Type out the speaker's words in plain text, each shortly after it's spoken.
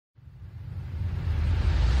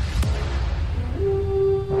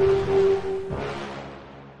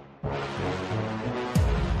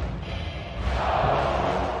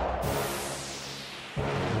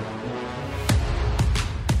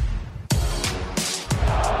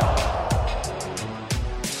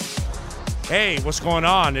Hey, what's going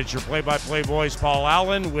on? It's your play-by-play voice, Paul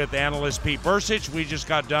Allen, with analyst Pete Bursich. We just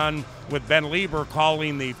got done with Ben Lieber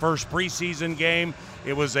calling the first preseason game.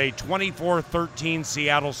 It was a 24-13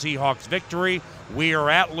 Seattle Seahawks victory. We are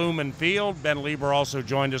at Lumen Field. Ben Lieber also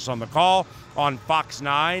joined us on the call on Fox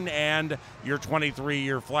 9 and your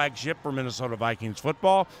 23-year flagship for Minnesota Vikings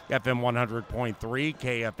football, FM 100.3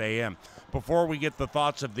 KFAM. Before we get the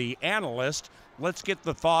thoughts of the analyst, let's get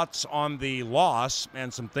the thoughts on the loss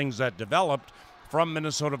and some things that developed from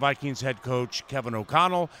Minnesota Vikings head coach Kevin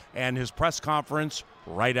O'Connell and his press conference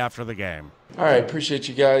right after the game. All right, appreciate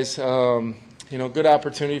you guys. Good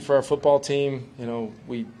opportunity for our football team.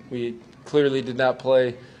 We clearly did not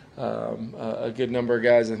play a good number of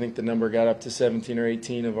guys. I think the number got up to 17 or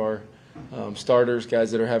 18 of our starters,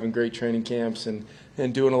 guys that are having great training camps and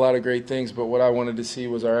doing a lot of great things. But what I wanted to see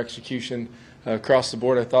was our execution across the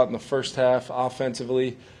board. I thought in the first half,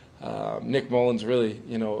 offensively, Nick Mullins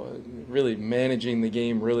really managing the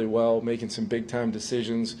game really well, making some big-time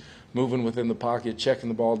decisions, moving within the pocket, checking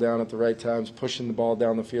the ball down at the right times, pushing the ball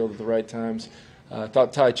down the field at the right times. I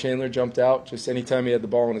thought Ty Chandler jumped out. Just anytime he had the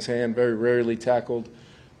ball in his hand, very rarely tackled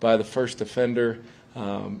by the first defender.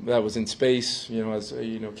 That was in space,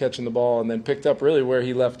 catching the ball, and then picked up really where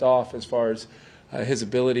he left off as far as his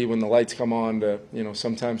ability when the lights come on to,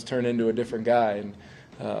 sometimes turn into a different guy. And,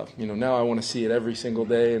 now I want to see it every single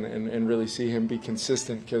day and really see him be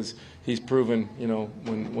consistent because he's proven,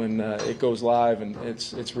 when it goes live and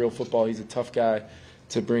it's real football, he's a tough guy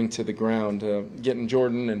to bring to the ground. Getting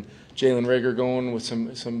Jordan and Jalen Reagor going with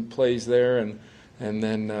some plays there, and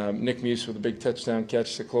then Nick Muse with a big touchdown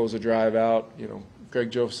catch to close a drive out. Greg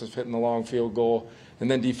Joseph hitting the long field goal. And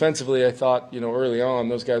then defensively, I thought, early on,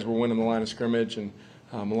 those guys were winning the line of scrimmage. And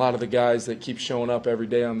a lot of the guys that keep showing up every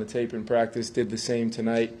day on the tape in practice did the same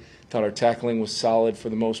tonight. Thought our tackling was solid for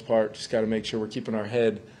the most part. Just got to make sure we're keeping our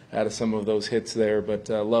head out of some of those hits there. But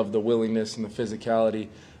love the willingness and the physicality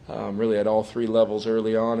really at all three levels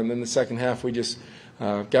early on. And then the second half, we just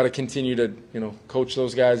got to continue to, coach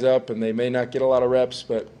those guys up. And they may not get a lot of reps,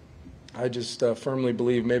 but I just firmly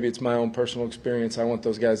believe, maybe it's my own personal experience, I want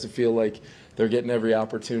those guys to feel like they're getting every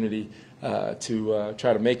opportunity to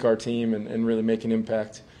try to make our team and really make an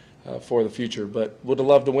impact for the future. But would have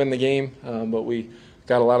loved to win the game, but we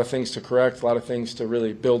got a lot of things to correct, a lot of things to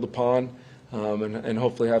really build upon, and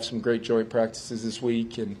hopefully have some great joint practices this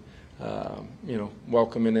week and,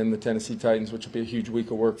 welcoming in the Tennessee Titans, which will be a huge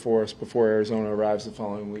week of work for us before Arizona arrives the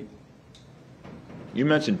following week. You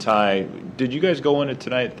mentioned Ty. Did you guys go into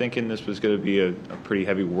tonight thinking this was going to be a pretty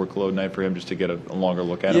heavy workload night for him just to get a longer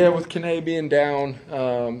look at him? Yeah, with Kane being down,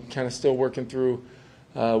 kind of still working through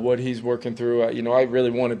what he's working through. I really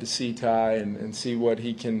wanted to see Ty and see what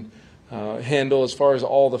he can handle as far as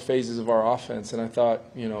all the phases of our offense. And I thought,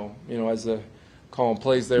 as the calling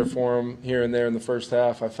plays there for him here and there in the first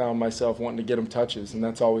half, I found myself wanting to get him touches, and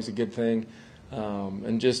that's always a good thing.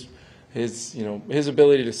 And just his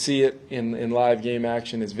ability to see it in live game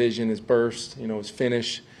action, his vision, his burst, his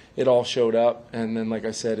finish, it all showed up. And then, like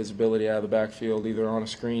I said, his ability out of the backfield, either on a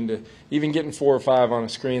screen to even getting 4 or 5 on a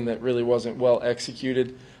screen that really wasn't well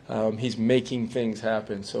executed. He's making things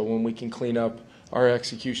happen. So when we can clean up our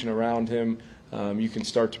execution around him, you can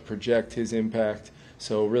start to project his impact.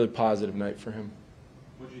 So really positive night for him.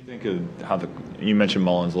 What did you think of how you mentioned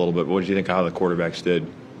Mullins a little bit, but what did you think of how the quarterbacks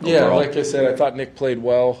did? Yeah, overall? like I said, I thought Nick played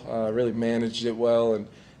well, really managed it well,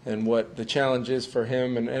 and what the challenge is for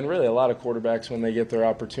him, and really a lot of quarterbacks when they get their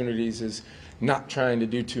opportunities is not trying to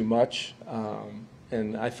do too much.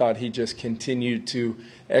 And I thought he just continued to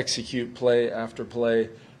execute play after play,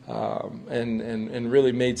 and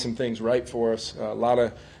really made some things right for us. A lot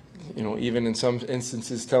of, even in some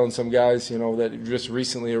instances telling some guys, that just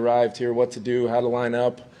recently arrived here what to do, how to line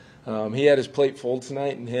up. He had his plate full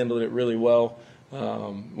tonight and handled it really well.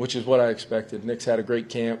 Which is what I expected. Nick's had a great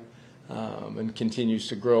camp and continues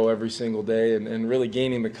to grow every single day and really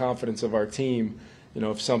gaining the confidence of our team.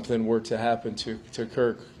 If something were to happen to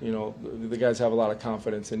Kirk, the guys have a lot of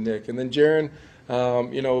confidence in Nick. And then Jaron,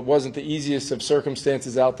 it wasn't the easiest of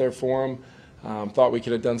circumstances out there for him. Thought we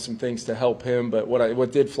could have done some things to help him, but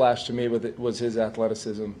what did flash to me was his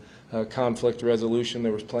athleticism, conflict resolution.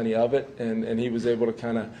 There was plenty of it, and he was able to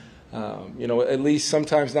kind of at least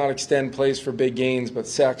sometimes not extend plays for big gains, but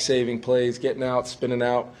sack-saving plays, getting out, spinning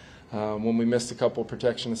out when we missed a couple of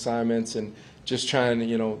protection assignments, and just trying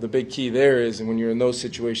to, the big key there is, and when you're in those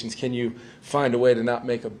situations, can you find a way to not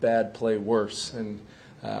make a bad play worse? And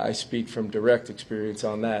I speak from direct experience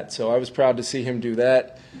on that. So I was proud to see him do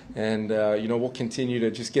that, and we'll continue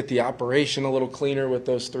to just get the operation a little cleaner with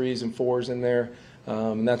those 3s and 4s in there.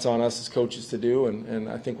 And that's on us as coaches to do, and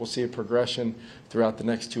I think we'll see a progression throughout the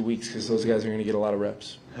next 2 weeks because those guys are going to get a lot of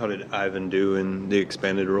reps. How did Ivan do in the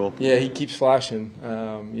expanded role? Yeah, he keeps flashing.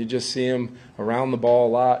 You just see him around the ball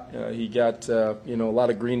a lot. He got a lot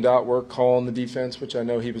of green dot work calling the defense, which I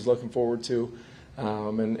know he was looking forward to.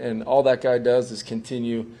 And all that guy does is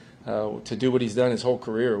continue to do what he's done his whole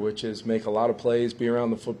career, which is make a lot of plays, be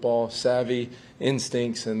around the football, savvy,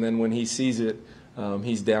 instincts, and then when he sees it,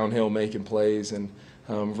 he's downhill making plays. And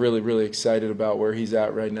really, really excited about where he's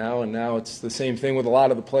at right now. And now it's the same thing with a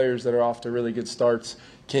lot of the players that are off to really good starts.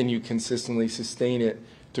 Can you consistently sustain it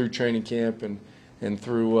through training camp and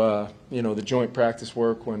through the joint practice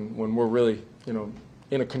work when we're really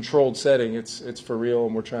in a controlled setting? It's for real,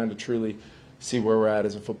 and we're trying to truly see where we're at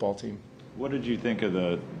as a football team. What did you think of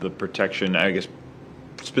the protection, I guess,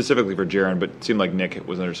 specifically for Jaron, but it seemed like Nick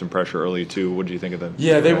was under some pressure early too. What did you think of them?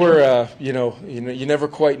 Yeah, they were, you never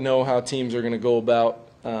quite know how teams are going to go about,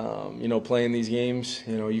 playing these games.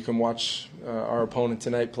 You can watch our opponent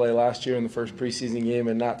tonight play last year in the first preseason game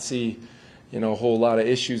and not see, a whole lot of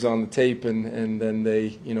issues on the tape, and then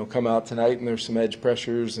they, come out tonight and there's some edge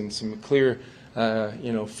pressures and some clear,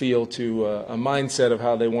 feel to a mindset of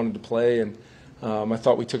how they wanted to play. And I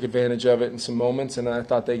thought we took advantage of it in some moments, and I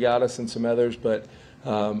thought they got us in some others, but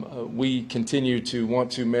we continue to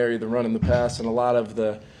want to marry the run and the pass, and a lot of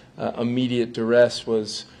the immediate duress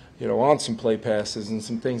was, on some play passes and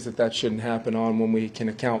some things that shouldn't happen on when we can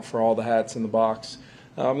account for all the hats in the box.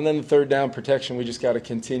 And then the third down protection, we just got to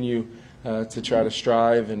continue to try to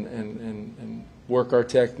strive and work our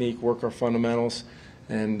technique, work our fundamentals,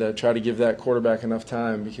 and try to give that quarterback enough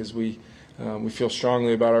time because we feel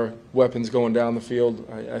strongly about our weapons going down the field.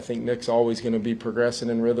 I think Nick's always going to be progressing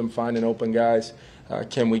in rhythm, finding open guys.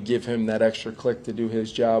 Can we give him that extra click to do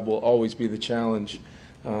his job will always be the challenge.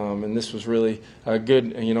 And this was really a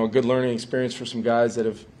good learning experience for some guys that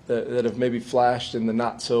have maybe flashed in the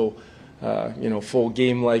not so full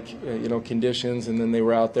game-like conditions, and then they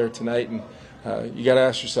were out there tonight. And you got to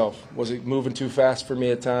ask yourself, was it moving too fast for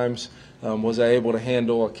me at times? Was I able to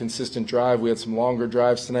handle a consistent drive? We had some longer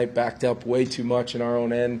drives tonight, backed up way too much in our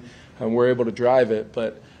own end, and we're able to drive it.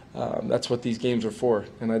 But that's what these games are for.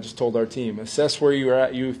 And I just told our team, assess where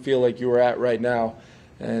you feel like you are at right now,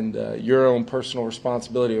 and your own personal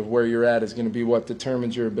responsibility of where you're at is going to be what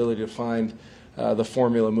determines your ability to find the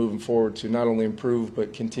formula moving forward to not only improve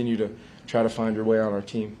but continue to try to find your way on our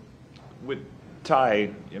team. With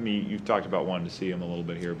Ty, I mean, you've talked about wanting to see him a little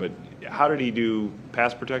bit here, but how did he do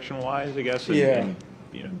pass protection-wise, I guess? And,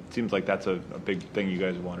 it seems like that's a big thing you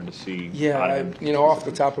guys wanted to see. Yeah, off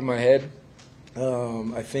the top of my head,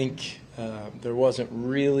 I think there wasn't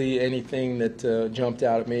really anything that jumped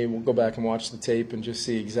out at me. We'll go back and watch the tape and just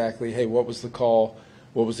see exactly, hey, what was the call,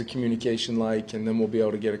 what was the communication like, and then we'll be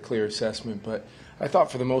able to get a clear assessment. But I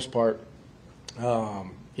thought for the most part,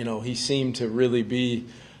 he seemed to really be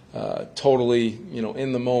totally,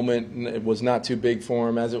 in the moment. It was not too big for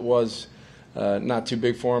him, as it was not too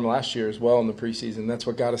big for him last year as well in the preseason. That's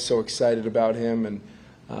what got us so excited about him, and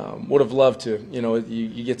would have loved to.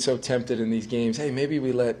 You get so tempted in these games. Hey, maybe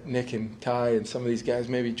we let Nick and Ty and some of these guys,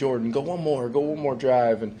 maybe Jordan, go one more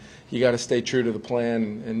drive, and you got to stay true to the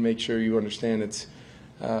plan and make sure you understand it's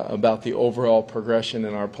about the overall progression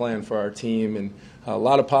in our plan for our team. And a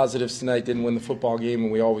lot of positives tonight. Didn't win the football game,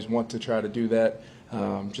 and we always want to try to do that.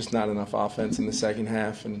 Just not enough offense in the second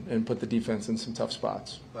half and put the defense in some tough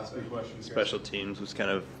spots. Last big question. Special teams was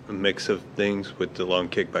kind of a mix of things with the long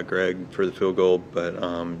kick by Greg for the field goal, but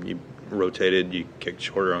you rotated, you kicked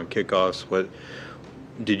shorter on kickoffs. What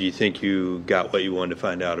did you think you got what you wanted to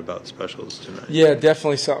find out about specials tonight? Yeah,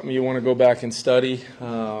 definitely something you want to go back and study.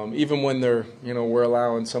 Even when we're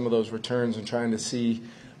allowing some of those returns and trying to see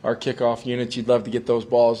our kickoff units, you'd love to get those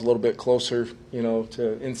balls a little bit closer,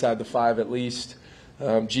 to inside the 5 at least.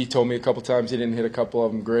 G told me a couple times he didn't hit a couple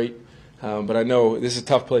of them great, but I know this is a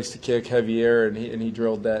tough place to kick, heavy air, and he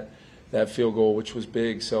drilled that field goal, which was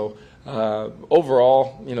big. So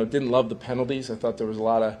overall, didn't love the penalties. I thought there was a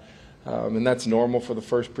lot of, and that's normal for the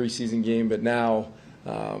first preseason game. But now,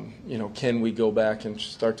 can we go back and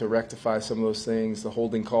start to rectify some of those things? The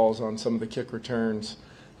holding calls on some of the kick returns.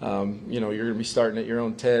 You're going to be starting at your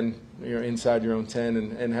own 10, you're inside your own 10,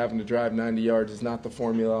 and having to drive 90 yards is not the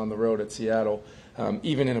formula on the road at Seattle.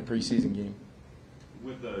 Even in a preseason game.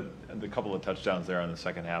 With the couple of touchdowns there in the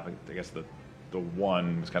second half, I guess the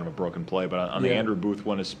one was kind of a broken play, but on the Andrew Booth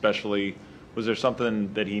one especially, was there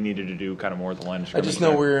something that he needed to do kind of more at the line of scrimmage? I just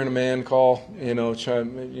know we were in a man call,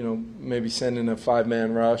 maybe sending a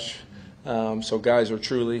 5-man rush. So guys are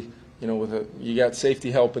truly, you got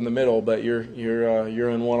safety help in the middle, but you're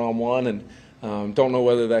in one-on-one, and Don't know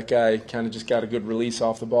whether that guy kind of just got a good release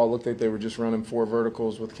off the ball. It looked like they were just running 4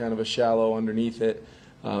 verticals with kind of a shallow underneath it.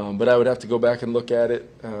 But I would have to go back and look at it,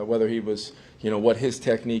 whether he was, what his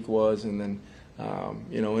technique was. And then,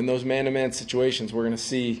 in those man-to-man situations, we're going to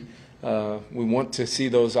see, we want to see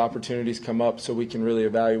those opportunities come up so we can really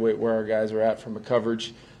evaluate where our guys are at from a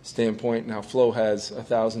coverage standpoint. Now, Flo has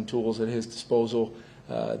 1,000 tools at his disposal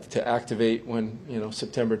to activate when,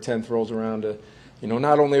 September 10th rolls around to,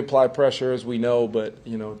 not only apply pressure, as we know, but,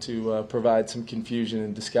 to provide some confusion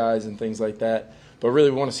and disguise and things like that. But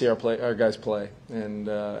really, we want to see our guys play, and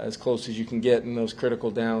as close as you can get in those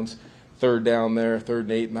critical downs, 3rd down there, 3rd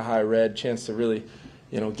and 8 in the high red, chance to really,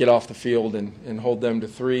 get off the field and hold them to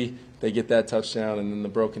 3. They get that touchdown, and then the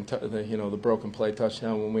broken play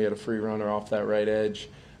touchdown when we had a free runner off that right edge.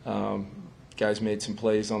 Guys made some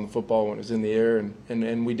plays on the football when it was in the air,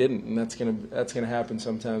 and we didn't, and that's gonna happen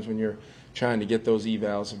sometimes when you're trying to get those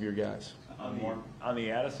evals of your guys. On the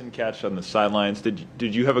Addison catch on the sidelines, did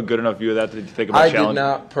you have a good enough view of that? Did you think about challenge?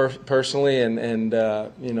 I did not personally, and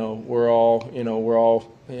we're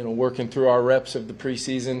all working through our reps of the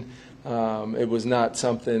preseason. It was not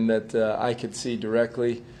something that I could see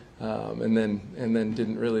directly, and then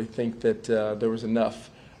didn't really think that there was enough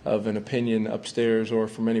of an opinion upstairs or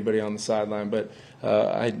from anybody on the sideline. But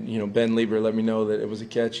Ben Lieber let me know that it was a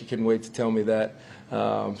catch. He couldn't wait to tell me that.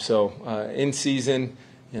 So in season,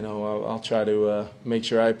 I'll try to make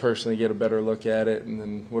sure I personally get a better look at it, and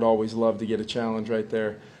then would always love to get a challenge right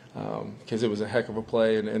there because it was a heck of a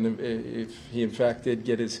play. And if he, in fact, did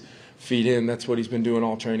get his feet in, that's what he's been doing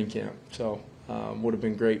all training camp. So would have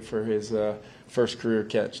been great for his first career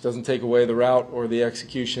catch. Doesn't take away the route or the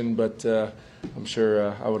execution, but I'm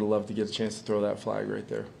sure I would have loved to get a chance to throw that flag right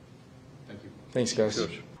there. Thank you. Thanks, guys.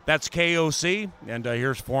 That's KOC, and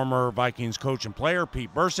here's former Vikings coach and player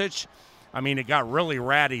Pete Bursich. I mean, it got really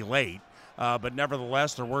ratty late, but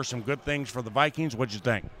nevertheless, there were some good things for the Vikings. What'd you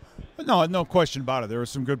think? No question about it. There were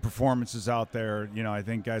some good performances out there. I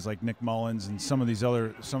think guys like Nick Mullins and some of these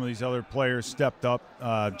other players stepped up.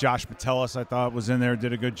 Josh Metellus, I thought, was in there,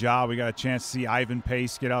 did a good job. We got a chance to see Ivan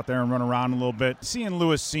Pace get out there and run around a little bit. Seeing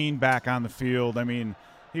Lewis Seen back on the field, I mean,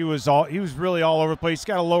 he was really all over the place. He's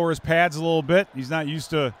got to lower his pads a little bit. He's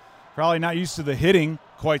probably not used to the hitting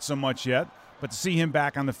quite so much yet. But to see him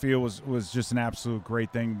back on the field was just an absolute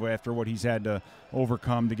great thing after what he's had to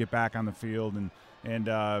overcome to get back on the field.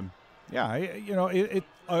 I'd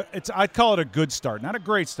call it a good start. Not a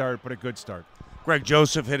great start, but a good start. Greg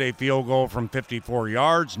Joseph hit a field goal from 54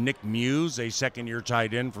 yards. Nick Muse, a second-year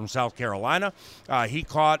tight end from South Carolina, he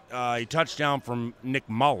caught a touchdown from Nick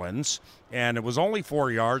Mullins, and it was only 4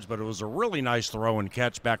 yards, but it was a really nice throw and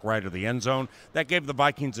catch back right of the end zone. That gave the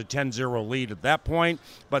Vikings a 10-0 lead at that point,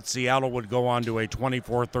 but Seattle would go on to a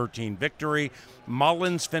 24-13 victory.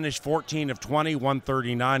 Mullins finished 14 of 20,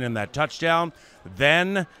 139 in that touchdown.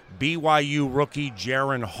 Then BYU rookie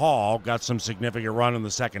Jaron Hall got some significant run in the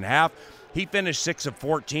second half. He finished 6 of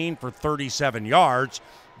 14 for 37 yards.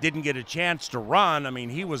 Didn't get a chance to run. I mean,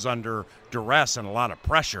 he was under duress and a lot of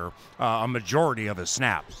pressure a majority of his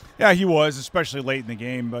snaps. Yeah, he was, especially late in the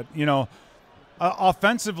game. But,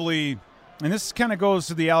 offensively, and this kind of goes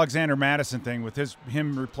to the Alexander Madison thing with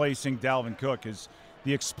him replacing Dalvin Cook, is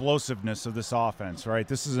the explosiveness of this offense, right?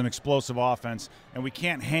 This is an explosive offense, and we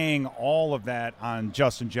can't hang all of that on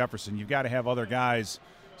Justin Jefferson. You've got to have other guys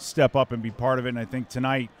step up and be part of it, and I think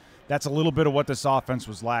tonight – that's a little bit of what this offense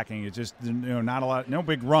was lacking. It just, not a lot, no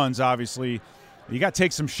big runs, obviously. You got to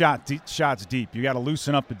take some shots deep. You got to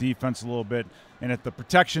loosen up the defense a little bit. And if the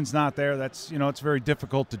protection's not there, that's, it's very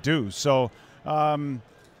difficult to do. So,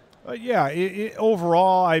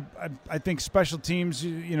 overall, I think special teams,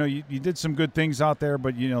 you did some good things out there,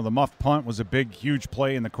 but, the muff punt was a big, huge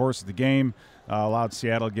play in the course of the game. Allowed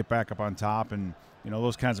Seattle to get back up on top. And,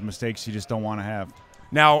 those kinds of mistakes you just don't want to have.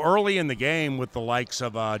 Now, early in the game with the likes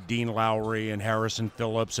of Dean Lowry and Harrison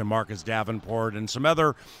Phillips and Marcus Davenport and some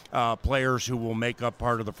other players who will make up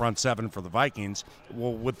part of the front seven for the Vikings,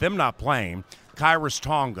 well, with them not playing, Kyrus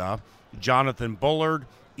Tonga, Jonathan Bullard,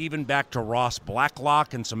 even back to Ross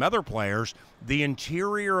Blacklock and some other players, the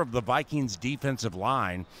interior of the Vikings defensive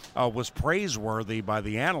line was praiseworthy by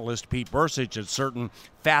the analyst Pete Bursich at certain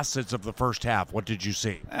facets of the first half. What did you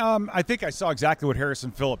see? I think I saw exactly what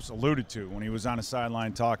Harrison Phillips alluded to when he was on a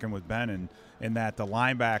sideline talking with Ben, and that the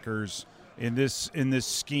linebackers in this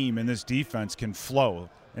scheme, in this defense, can flow.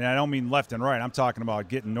 And I don't mean left and right. I'm talking about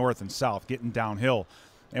getting north and south, getting downhill.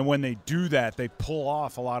 And when they do that, they pull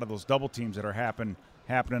off a lot of those double teams that are happening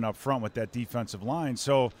up front with that defensive line.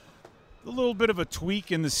 So little bit of a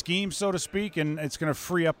tweak in the scheme, so to speak, and it's going to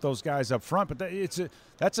free up those guys up front. But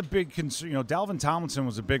that's a big concern. You know, Dalvin Tomlinson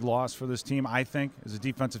was a big loss for this team, I think, as a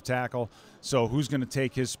defensive tackle. So who's going to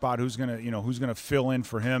take his spot? Who's going to fill in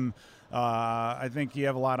for him? I think you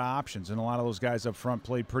have a lot of options, and a lot of those guys up front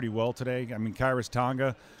played pretty well today. I mean, Kairos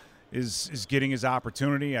Tonga is getting his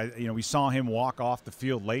opportunity. We saw him walk off the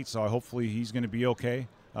field late, so hopefully he's going to be okay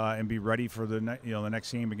and be ready for the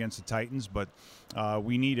next game against the Titans. But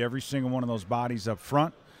we need every single one of those bodies up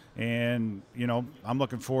front. And, I'm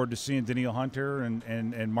looking forward to seeing Danielle Hunter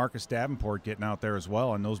and Marcus Davenport getting out there as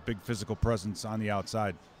well, and those big physical presence on the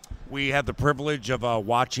outside. We had the privilege of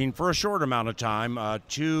watching for a short amount of time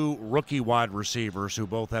 2 rookie wide receivers who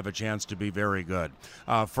both have a chance to be very good.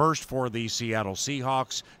 First for the Seattle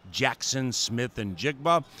Seahawks, Jackson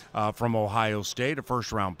Smith-Njigba from Ohio State, a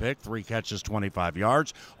first-round pick, 3 catches, 25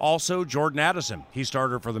 yards. Also, Jordan Addison. He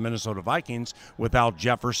started for the Minnesota Vikings without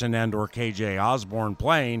Jefferson and/or KJ Osborne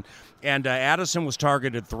playing. And Addison was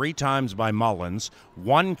targeted 3 times by Mullins,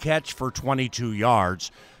 1 catch for 22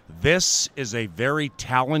 yards. This is a very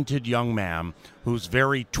talented young man who's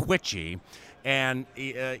very twitchy, and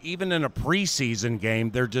even in a preseason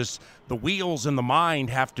game, the wheels in the mind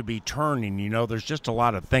have to be turning. There's just a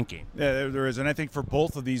lot of thinking. Yeah, there is, and I think for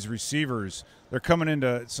both of these receivers, they're coming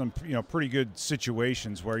into some pretty good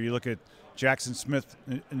situations where you look at Jackson Smith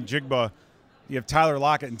and Jigba. You have Tyler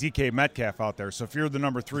Lockett and DK Metcalf out there. So if you're the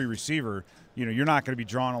number 3 receiver, you're not going to be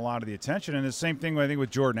drawing a lot of the attention. And the same thing, I think, with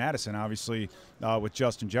Jordan Addison, obviously, with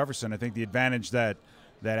Justin Jefferson. I think the advantage that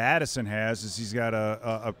Addison has is he's got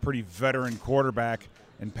a pretty veteran quarterback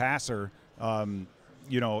and passer,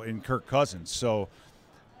 in Kirk Cousins. So,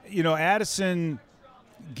 Addison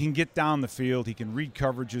can get down the field. He can read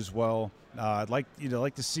coverage as well. I'd like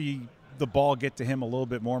to see the ball get to him a little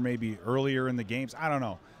bit more, maybe earlier in the games. I don't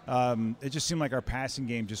know. It just seemed like our passing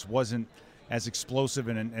game just wasn't as explosive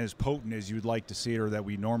and as potent as you'd like to see it or that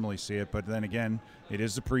we normally see it. But then again, it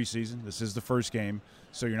is the preseason. This is the first game,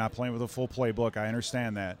 so you're not playing with a full playbook. I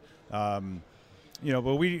understand that. But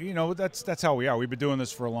that's how we are. We've been doing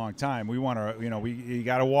this for a long time. We want to, you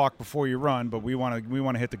got to walk before you run, but we want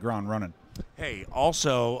to hit the ground running. Hey,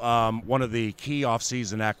 also, one of the key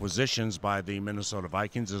offseason acquisitions by the Minnesota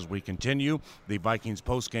Vikings as we continue the Vikings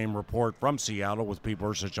postgame report from Seattle with Pete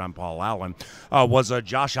Bursich. I'm Paul Allen, was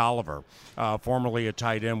Josh Oliver, formerly a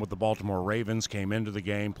tight end with the Baltimore Ravens, came into the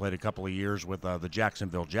game, played a couple of years with the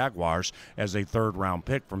Jacksonville Jaguars as a third-round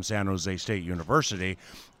pick from San Jose State University.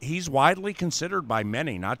 He's widely considered by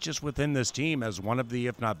many, not just within this team, as one of the,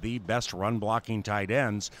 if not the best run-blocking tight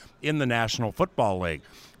ends in the National Football League.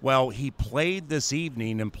 Well, he played this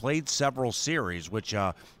evening and played several series, which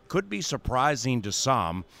could be surprising to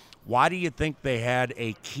some. Why do you think they had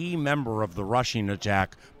a key member of the rushing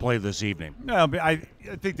attack play this evening? No, but I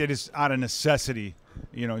think they just, out of necessity,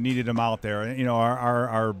 needed him out there.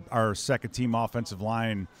 Our second-team offensive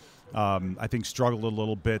line, I think, struggled a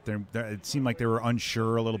little bit. It seemed like they were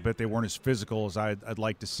unsure a little bit. They weren't as physical as I'd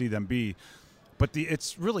like to see them be. But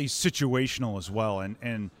it's really situational as well.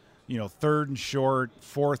 And third and short,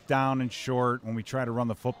 fourth down and short, when we try to run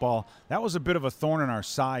the football, that was a bit of a thorn in our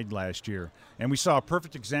side last year. And we saw a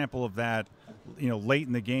perfect example of that, late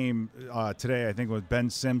in the game today. I think with Ben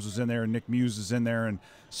Sims was in there and Nick Muse was in there, and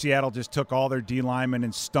Seattle just took all their D linemen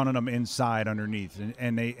and stunted them inside underneath,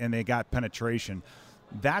 and they got penetration.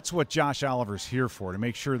 That's what Josh Oliver's here for, to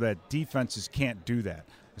make sure that defenses can't do that,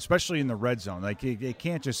 especially in the red zone. Like, they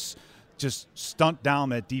can't just stunt down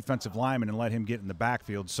that defensive lineman and let him get in the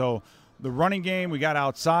backfield. So the running game, we got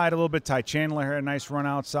outside a little bit. Ty Chandler had a nice run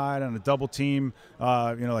outside on a double team,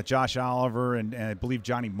 that Josh Oliver and I believe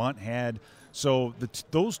Johnny Munt had. So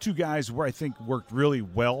those two guys I think worked really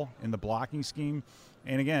well in the blocking scheme.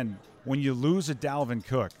 And again, when you lose a Dalvin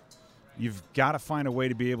Cook, you've got to find a way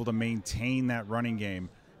to be able to maintain that running game.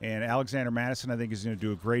 And Alexander Madison, I think, is going to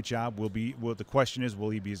do a great job. The question is, will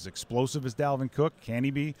he be as explosive as Dalvin Cook? Can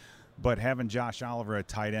he be? But having Josh Oliver at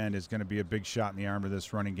tight end is going to be a big shot in the arm of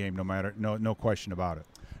this running game, no question about it.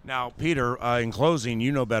 Now, Peter, in closing,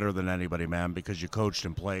 you know better than anybody, man, because you coached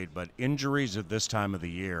and played, but injuries at this time of the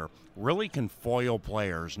year really can foil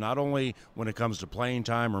players, not only when it comes to playing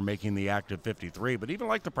time or making the active 53, but even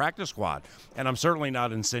like the practice squad. And I'm certainly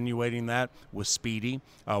not insinuating that with Speedy,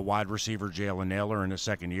 wide receiver Jalen Naylor in his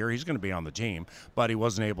second year. He's going to be on the team, but he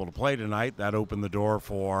wasn't able to play tonight. That opened the door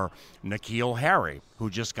for N'Keal Harry, who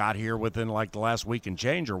just got here within like the last week and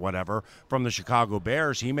change or whatever from the Chicago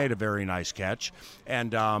Bears. He made a very nice catch.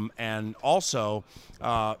 And also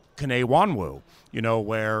Kene Nwanwu,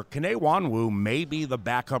 where Kene Nwanwu may be the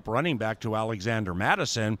backup running back to Alexander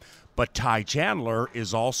Madison, But Ty Chandler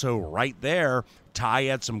is also right there. Ty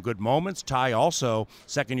had some good moments. Ty also,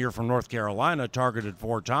 second year from North Carolina, targeted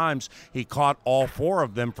 4 times. He caught all 4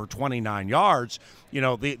 of them for 29 yards. You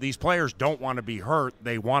know, these players don't want to be hurt.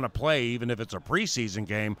 They want to play, even if it's a preseason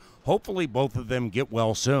game. Hopefully both of them get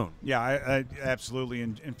well soon. Yeah, I absolutely.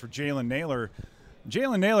 And for Jalen Naylor,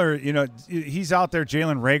 you know, he's out there.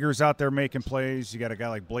 Jalen Rager's out there making plays. You got a guy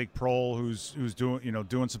like Blake Prohl who's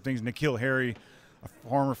doing some things. N'Keal Harry, a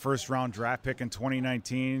former first-round draft pick in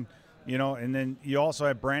 2019. You know, and then you also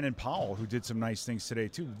have Brandon Powell, who did some nice things today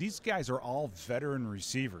too. These guys are all veteran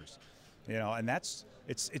receivers, you know, and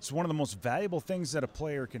it's one of the most valuable things that a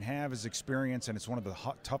player can have is experience, and it's one of the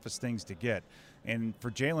toughest things to get. And for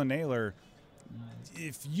Jalen Naylor,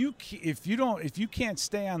 if you can't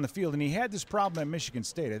stay on the field, and he had this problem at Michigan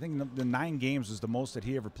State. I think the 9 games was the most that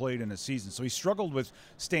he ever played in a season. So he struggled with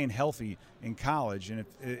staying healthy in college, and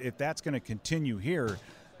if that's going to continue here,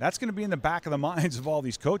 that's going to be in the back of the minds of all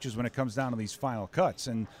these coaches when it comes down to these final cuts.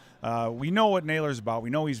 And we know what Naylor's about. We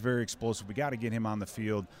know he's very explosive. We got to get him on the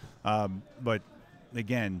field. But,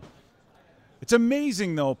 again, it's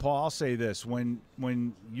amazing, though, Paul, I'll say this. When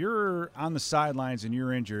you're on the sidelines and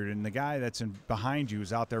you're injured and the guy that's behind you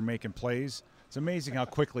is out there making plays, it's amazing how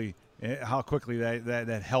quickly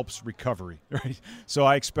that helps recovery. Right? So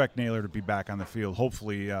I expect Naylor to be back on the field,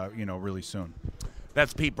 hopefully, really soon.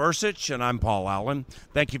 That's Pete Bursich, and I'm Paul Allen.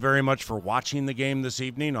 Thank you very much for watching the game this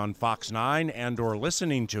evening on Fox 9 and or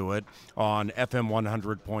listening to it on FM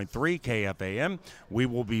 100.3 KFAM. We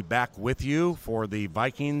will be back with you for the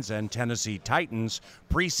Vikings and Tennessee Titans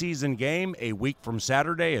preseason game a week from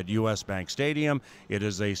Saturday at US Bank Stadium. It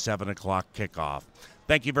is a 7 o'clock kickoff.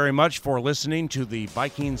 Thank you very much for listening to the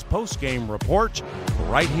Vikings postgame report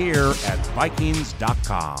right here at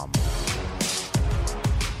Vikings.com.